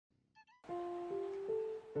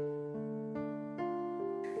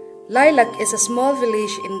LAILAK is a small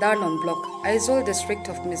village in Darnon Block, Aizawl district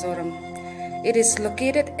of Mizoram. It is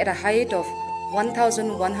located at a height of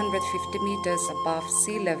 1,150 meters above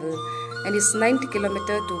sea level and is 90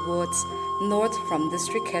 kilometers towards north from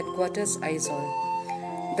district headquarters Aizawl.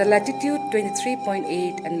 The latitude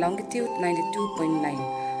 23.8 and longitude 92.9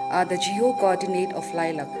 are the geo-coordinate of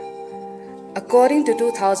LAILAK. According to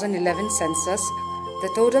 2011 census, the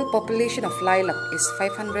total population of LAILAK is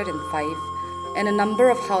 505 and the number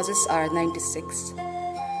of houses are 96.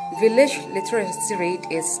 Village literacy rate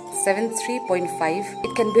is 73.5.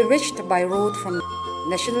 It can be reached by road from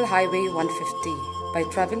National Highway 150 by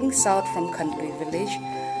traveling south from Khandui village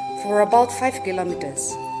for about 5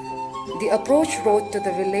 kilometers. The approach road to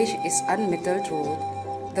the village is unmetalled road.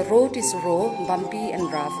 The road is raw, bumpy and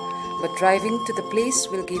rough, but driving to the place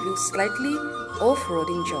will give you slightly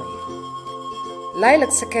off-roading joy.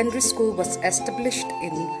 LAILAK Secondary School was established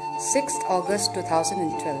in 6th August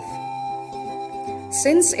 2012.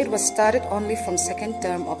 Since it was started only from second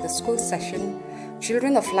term of the school session,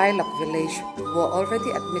 children of LAILAK village were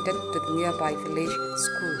already admitted to the nearby village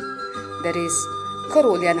school, that is,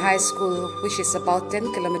 Khorolian High School, which is about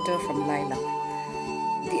 10 kilometers from LAILAK.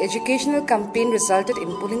 The educational campaign resulted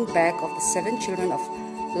in pulling back of the 7 children of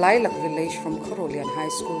LAILAK village from Khorolian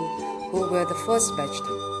High School, who were the first batch.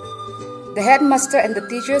 The headmaster and the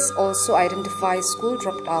teachers also identify school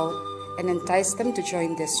dropped out and entice them to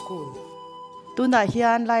join their school. Tuna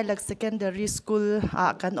hian LAILAK Secondary School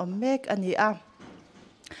kan ommek ani a.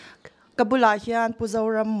 Kabula hian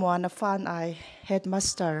Mizoram Mwana fan ai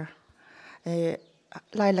headmaster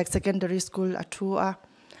LAILAK Secondary School athu a.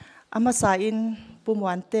 Amasain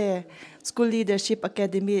pumuante School Leadership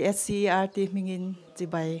Academy SCERT mingin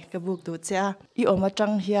jibai kabuk tu cha I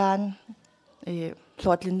omatang hian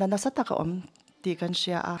Plotlin na nasataka ti kan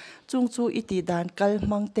siya chung chu iti dan kal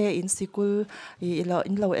mangte in sikul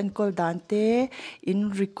in lo enkol dan te in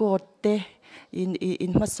record te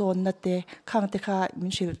in mason na te khang te kha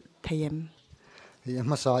minshil thayem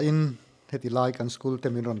masa in heti lai kan school te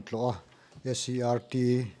min ron tlo SCRT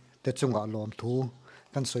te chunga lom thu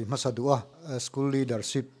kan soi masa dua school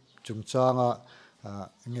leadership chungchanga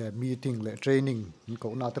nge meeting le training ko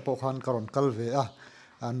na te po khan karon kalve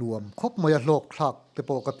nuam khop moya lok thlak te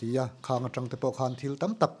po katia khang atang te po khan thil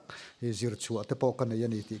tam tak zir chua te po kan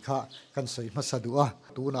yani ti kha kan sei masadua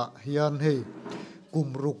tuna hian hei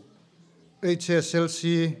kumruk HSLC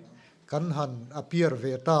kan han appear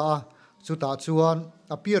veta chuta chuan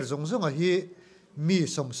appear zonga hi mi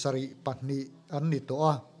somsari patni anni to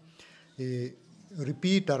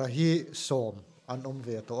repeater hi som an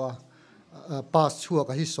ve to pass chua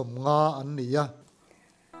ka hi somnga anniya.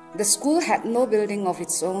 The school had no building of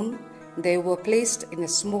its own. They were placed in a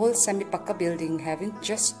small semi-pakka building having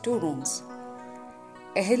just 2 rooms.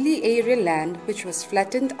 A hilly area land which was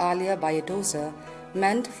flattened earlier by a dozer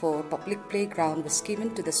meant for a public playground was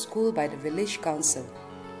given to the school by the village council.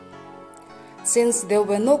 Since there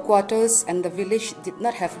were no quarters and the village did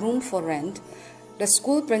not have room for rent, the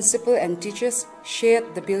school principal and teachers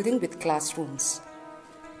shared the building with classrooms.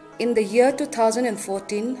 In the year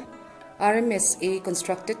 2014, RMSA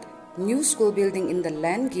constructed new school building in the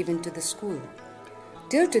land given to the school.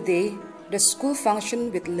 Till today, the school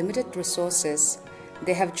functioned with limited resources.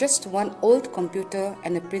 They have just 1 old computer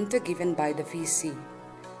and a printer given by the VC.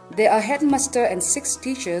 There are headmaster and 6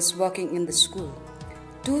 teachers working in the school.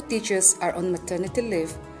 2 teachers are on maternity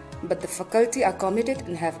leave, but the faculty are committed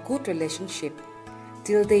and have good relationship.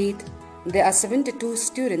 Till date, there are 72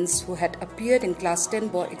 students who had appeared in class 10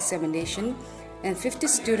 board examination and 50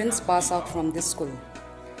 students pass out from this school.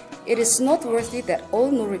 It is noteworthy that all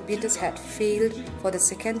no repeaters had failed for the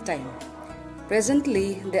second time.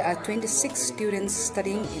 Presently, there are 26 students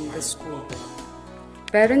studying in the school.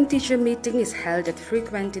 Parent-teacher meeting is held at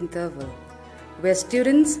frequent interval, where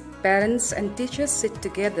students, parents and teachers sit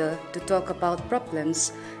together to talk about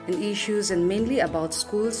problems and issues and mainly about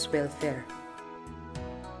school's welfare.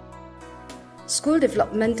 School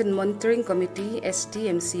Development and Monitoring Committee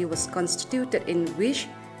SDMC was constituted in which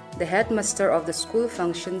the headmaster of the school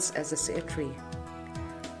functions as a secretary.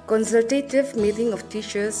 Consultative meeting of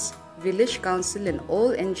teachers, village council and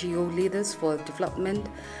all NGO leaders for development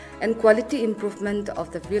and quality improvement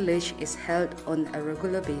of the village is held on a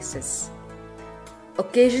regular basis.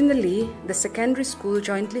 Occasionally, the secondary school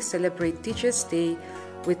jointly celebrate Teachers' Day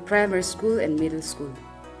with primary school and middle school.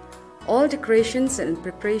 All decorations and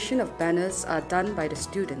preparation of banners are done by the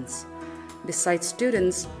students. Besides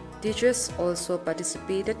students, teachers also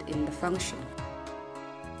participated in the function.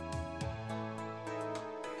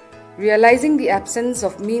 Realizing the absence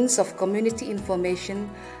of means of community information,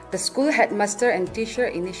 the school headmaster and teacher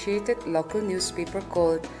initiated a local newspaper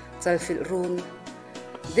called Chalfilrun.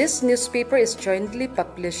 This newspaper is jointly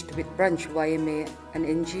published with Branch YMA, an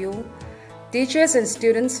NGO. Teachers and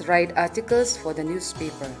students write articles for the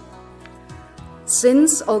newspaper.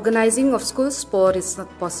 Since organizing of school sport is not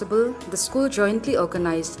possible, the school jointly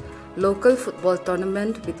organized local football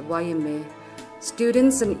tournament with YMA.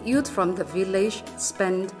 Students and youth from the village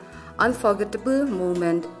spent unforgettable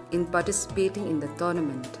moment in participating in the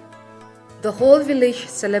tournament. The whole village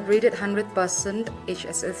celebrated 100%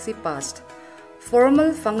 HSLC passed.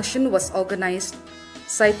 Formal function was organized.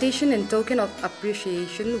 Citation and token of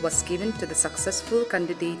appreciation was given to the successful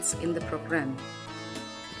candidates in the program.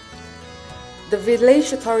 The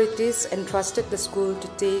village authorities entrusted the school to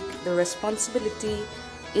take the responsibility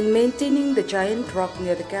in maintaining the giant rock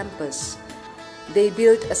near the campus. They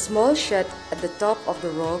built a small shed at the top of the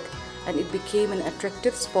rock, and it became an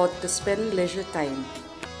attractive spot to spend leisure time.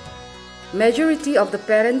 Majority of the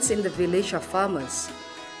parents in the village are farmers.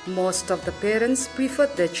 Most of the parents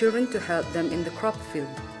preferred their children to help them in the crop field.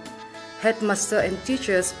 Headmaster and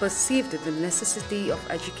teachers perceived the necessity of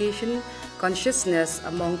education consciousness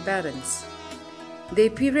among parents. They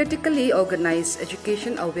periodically organized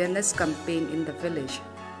education awareness campaign in the village.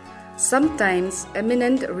 Sometimes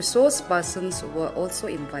eminent resource persons were also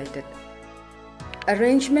invited.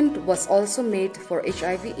 Arrangement was also made for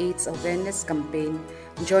HIV/AIDS awareness campaign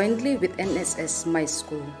jointly with NSS My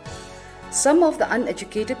School. Some of the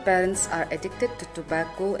uneducated parents are addicted to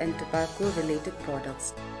tobacco and tobacco-related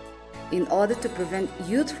products. In order to prevent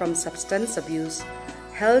youth from substance abuse,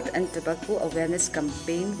 health and tobacco awareness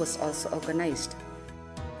campaign was also organized.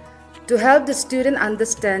 To help the student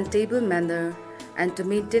understand table manner and to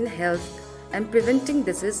maintain health and preventing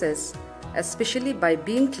diseases, especially by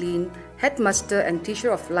being clean, headmaster and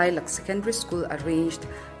teacher of LAILAK Secondary School arranged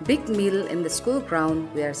big meal in the school ground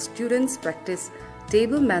where students practice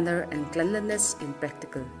table manner and cleanliness in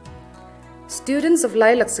practical. Students of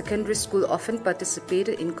LAILAK Secondary School often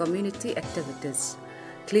participated in community activities,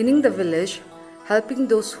 cleaning the village, helping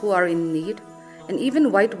those who are in need, and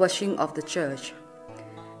even whitewashing of the church.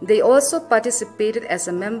 They also participated as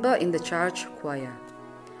a member in the church choir.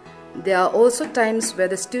 There are also times where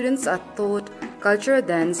the students are taught cultural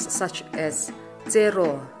dance such as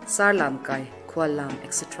Zero, Sarlamkai, Kualam,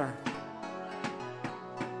 etc.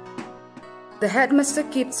 The headmaster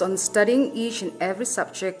keeps on studying each and every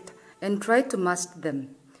subject and tries to master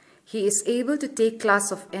them. He is able to take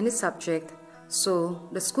class of any subject, so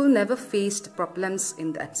the school never faced problems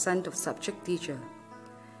in the absence of subject teacher.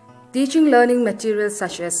 Teaching learning materials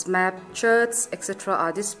such as map, charts, etc.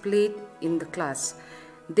 are displayed in the class.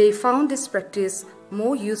 They found this practice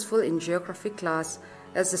more useful in geography class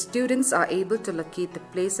as the students are able to locate the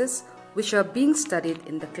places which are being studied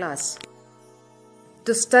in the class.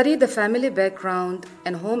 To study the family background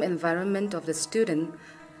and home environment of the student,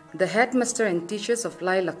 the headmaster and teachers of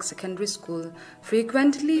LAILAK Secondary School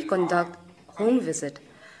frequently conduct home visit.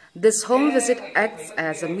 This home visit acts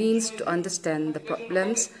as a means to understand the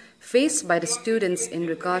problems faced by the students in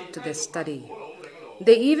regard to their study.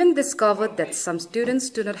 They even discovered that some students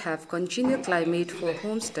do not have congenial climate for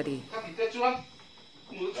home study.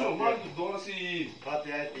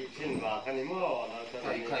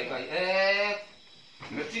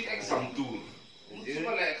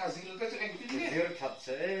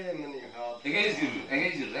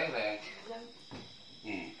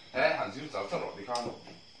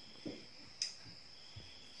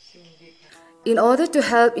 In order to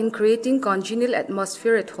help in creating congenial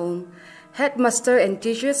atmosphere at home, headmaster and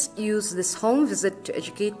teachers use this home visit to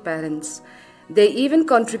educate parents. They even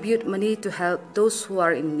contribute money to help those who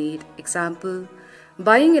are in need. Example,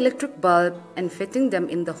 buying electric bulb and fitting them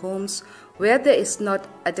in the homes where there is not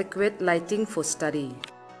adequate lighting for study.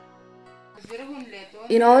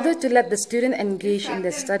 In order to let the student engage in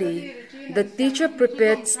their study, the teacher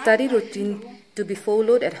prepared study routine to be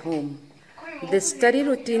followed at home. This study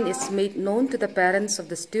routine is made known to the parents of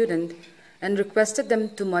the student and requested them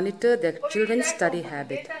to monitor their children's study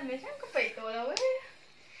habit.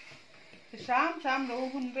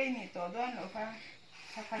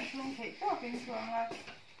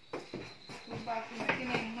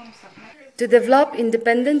 To develop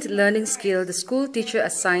independent learning skill, the school teacher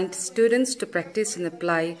assigned students to practice and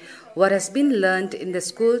apply what has been learned in the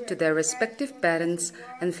school to their respective parents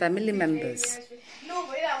and family members.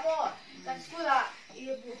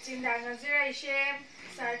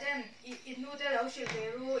 Sergeant, in noodle, I should be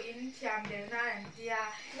in Tiam de Nan, dear.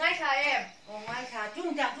 Night I am. Oh, my car,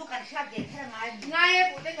 don't get to can shut the time.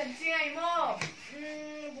 Naya put the conceal more.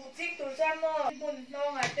 Boutique to some more.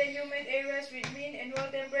 Long at the humid areas with mean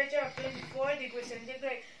annual temperature of 24 degrees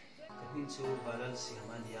centigrade.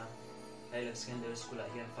 LAILAK secondary school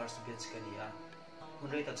hian first batch kania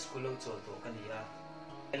hunrei tak school lo chol to kania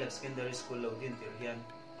LAILAK secondary school lo din tir hian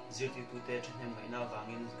zirti tu te thnem mai na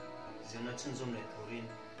wangin zirna chunjum le thorin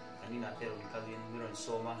anina teron kalin miron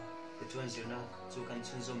soma te chuan zirna chu kan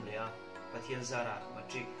chunjum le a pathian zara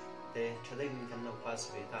matric te thadai min kan no pass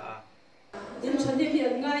ve ta a tin chhani mi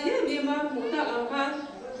an ngai ye mi ma mu ta ang khan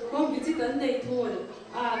hom visit an nei thol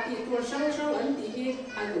a ti tur sang sang an ti hi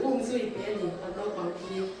an zui pe ni an lo pang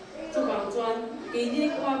ti chu bang chuan ke ni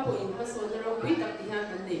kwa po in pa so ro pui tak ti ha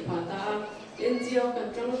kan nei pha ta NGO kan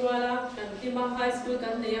tang wala kan ti ma high school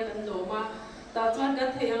kan nei kan lo ma ta chuan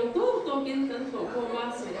kan theyang tu to kin kan tho ko ma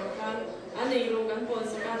so ya kan anei ro kan pon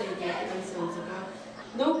so ka nei ke kan so so ka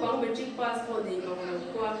no bang matric pass ko nei bang lo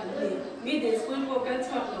kwa kan ni middle school ko kan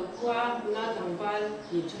chak lo kwa na dang bal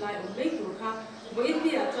ni chlai on bei tu kha bo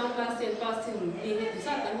india chang ka sen pass sin ni ni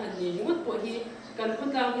sa kan han ni ngut po hi kan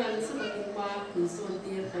khutang yan su ka tin pa ni son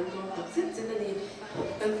tir kan no tak sit sit ni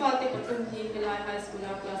kan fa te patum hi kelai high school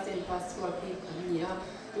a class sen pass ko ki kan ni a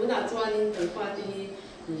tu na chuan in kan fa te ni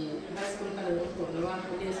high school kan lo to na wa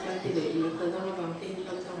college kan ti le ni kan na bang te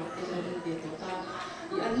kan sa ma te na te to ta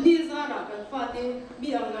an ni zara kan fa te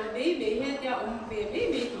mi ang na be he tia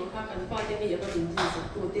be to kha kan fa te mi ya kan ji sa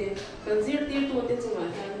to te kan zir tir to te chunga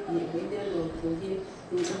han ni be de lo to hi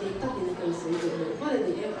ni ta ni ta ni kan sei do lo ba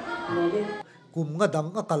ni e lo le kum nga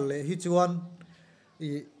dang akal le hi chuan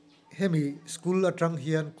I hemi school atang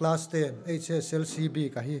hian class 10 HSLCB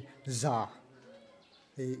ka hi za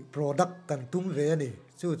product kan tum ve ni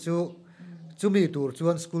chu mi tur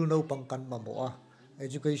chuan school no pang kan mamo a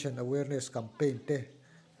education awareness campaign te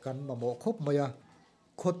kan mamo khop maya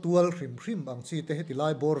khotual hrim ang chi te heti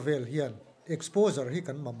lai borvel hian exposure hi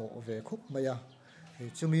kan mamo ve khop maya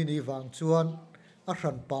chumi ni wang chuan a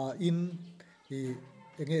hran pa in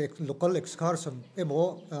enge local excursion emo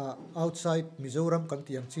outside Mizoram kan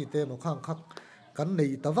tiang chi te mo khang khak kan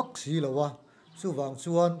nei tawak si lowa chu wang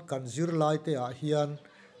chuan kan zir lai te a hian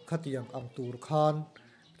khatiang ang tur khan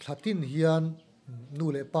thlatin hian nu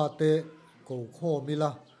le pa te ko kho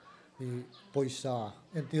mila poisa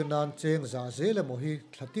entirnan cheng za zele mo hi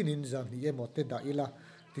thlatin in za ni emo te da ila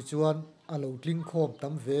ti chuan alo tling khom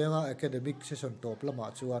tam venga academic session top lama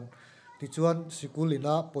chuan ti chuan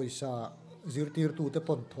sikulina poisa zirtir tu te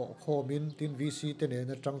pon tho khomin tin VC te ne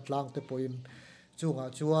na tang tlang te poin chunga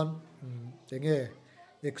chuan enge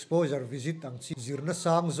exposure visit ang chi zirna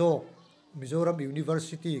sang zo Mizoram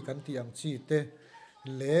University kan ti ang chi te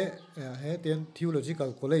le he ten theological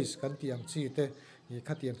college kan ti ang chi te hi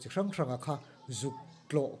khatiang chi hrang kha zuk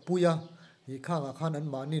tlo puya hi khanga khan an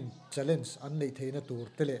manin challenge an nei theina tur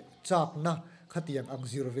tele chak na khatiang ang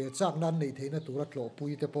zirve chak nan nei theina tur tlo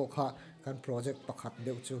pui te po kha kan project pakhat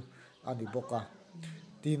deu chu ani boka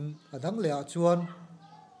tin adang le a chuan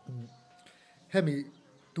hemi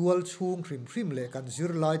tual chung hrim le kan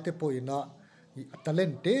zir lai te poina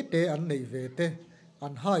talent te an nei ve te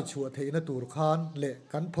an hai chu theina tur khan le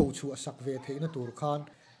kan pho chu sak ve theina tur khan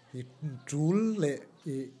I trul le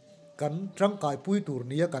kan trangkai pui tur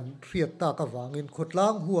nia kan hriat ta ka wangin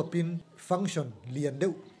khotlang huapin function lian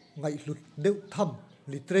deuh ngai hlut deuh tham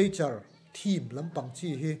literature theme lampang chi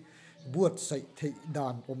hi buat sai thei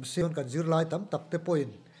dan om seon kan zir lai tam tak te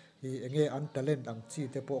point hi enge an talent ang chi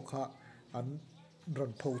te po kha an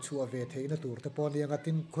ron pho chu ave theina tur te po nianga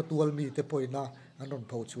tin khotual mi te poina an ron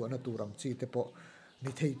pho chu ana turang chi te po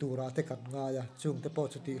ni thei tura te kan nga ya chung te po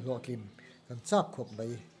chuti hlokin kan chak khop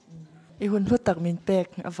mai I hun hlut tak min pek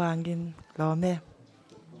awangin lo me